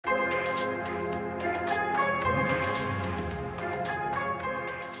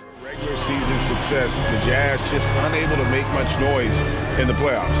success. The Jazz just unable to make much noise in the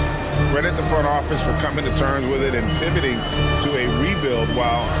playoffs. Credit the front office for coming to terms with it and pivoting to a rebuild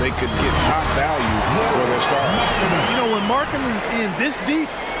while they could get top value for their stars. You know, when Markkanen's in this deep,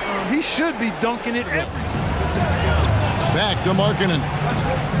 he should be dunking it every time. Back to Markkanen.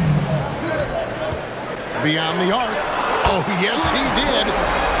 Beyond the arc. Oh, yes, he did.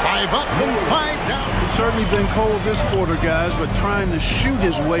 5 up and 5 down. He's certainly been cold this quarter, guys, but trying to shoot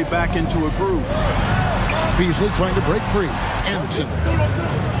his way back into a groove. Beasley trying to break free. Anderson.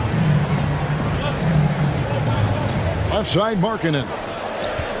 Left side, Markkanen.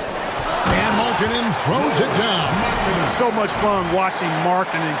 And Markkanen throws it down. So much fun watching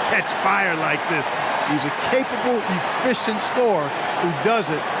Markkanen catch fire like this. He's a capable, efficient scorer who does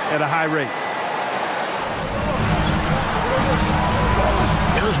it at a high rate.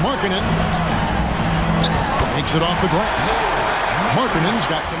 Here's Markkanen. Makes it off the glass. Markkanen's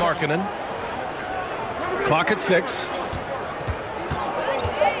got to Markkanen. Clock at 6.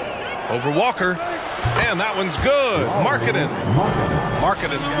 Over Walker. And that one's good. Markkanen's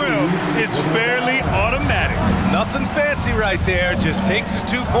good. It's fairly automatic. Nothing fancy right there. Just takes his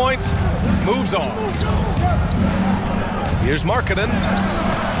 2 points, moves on. Here's Markkanen.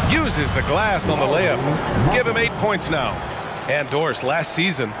 Uses the glass on the layup. Give him 8 points now. And Doris, last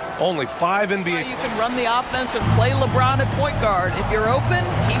season, only 5 NBA. You can run the offense and play LeBron at point guard. If you're open,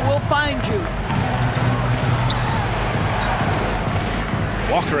 he will find you.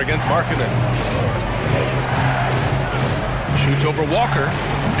 Walker against Markkanen. Shoots over Walker.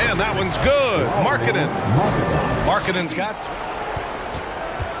 And that one's good. Markkanen's got.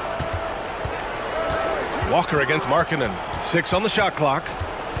 Walker against Markkanen. 6 on the shot clock.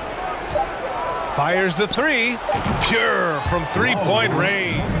 Fires the 3. Pure from 3-point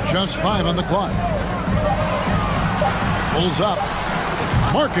range. Just 5 on the clock. Pulls up.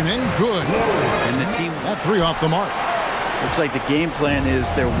 Markkanen, good. And the team. That 3 off the mark. Looks like the game plan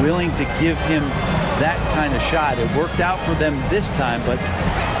is they're willing to give him that kind of shot. It worked out for them this time, but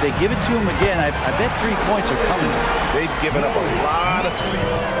if they give it to him again, I bet 3 points are coming. They've given up a lot of threes.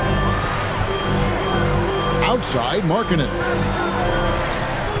 Outside, Markkanen.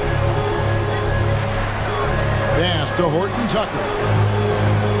 Pass to Horton Tucker.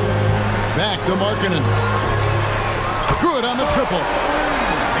 Back to Markkanen. Good on the triple.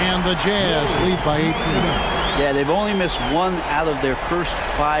 And the Jazz lead by 18. Yeah, they've only missed 1 out of their first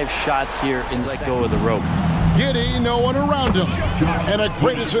 5 shots here in the let go of the rope. Giddy, no one around him. And a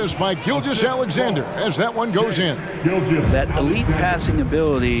great assist by Gilgeous-Alexander as that one goes in. That elite passing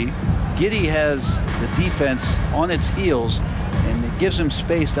ability, Giddy has the defense on its heels, and it gives him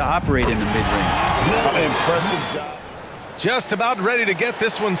space to operate in the mid-range. Impressive job. Just about ready to get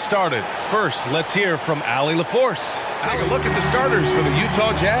this one started. First, let's hear from Allie LaForce. Take a look at the starters for the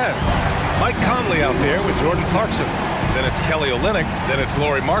Utah Jazz. Mike Conley out there with Jordan Clarkson. Then it's Kelly Olynyk. Then it's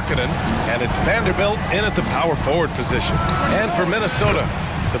Lauri Markkanen. And it's Vanderbilt in at the power forward position. And for Minnesota,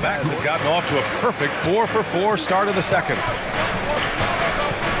 the Backs have gotten off to a perfect 4-for-4 start of the second.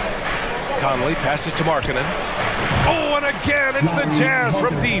 Conley passes to Markkanen. Oh, and again, it's the Jazz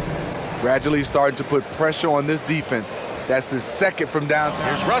from deep. Gradually starting to put pressure on this defense. That's his second from downtown.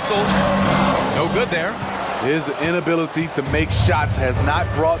 Here's Russell. No good there. His inability to make shots has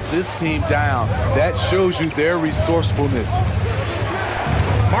not brought this team down. That shows you their resourcefulness.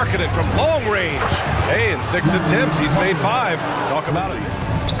 Markkanen from long range. Hey, in 6 attempts, he's made 5. Talk about it.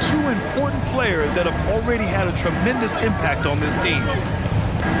 2 important players that have already had a tremendous impact on this team.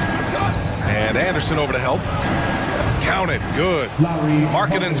 And Anderson over to help. Counted. Good.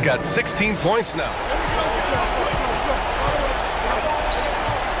 Markkanen's got 16 points now.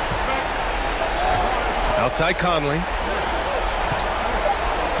 Outside Conley.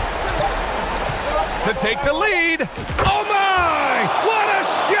 To take the lead. Oh my! What a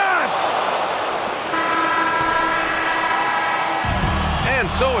shot! And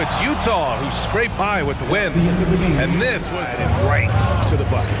so it's Utah who scraped by with the win. And this was right to the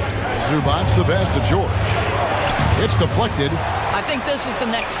bucket. Zubac's the best to George. It's deflected. I think this is the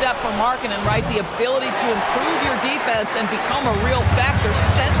next step for Markkanen, right? The ability to improve your defense and become a real factor.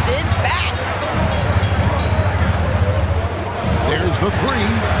 Sent it back. There's the 3.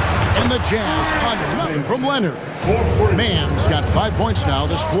 And the Jazz on nothing from Leonard. Mann's got 5 points now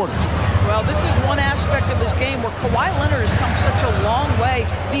this quarter. Well, this is one aspect of his game where Kawhi Leonard has come such a long way.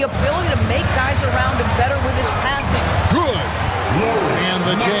 The ability to make guys around him better with his passing. Good. And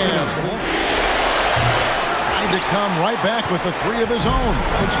the Jazz trying to come right back with the 3 of his own.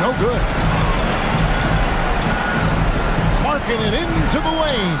 It's no good. Markkanen into the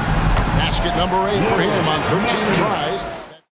lane. Basket number 8 for him on 13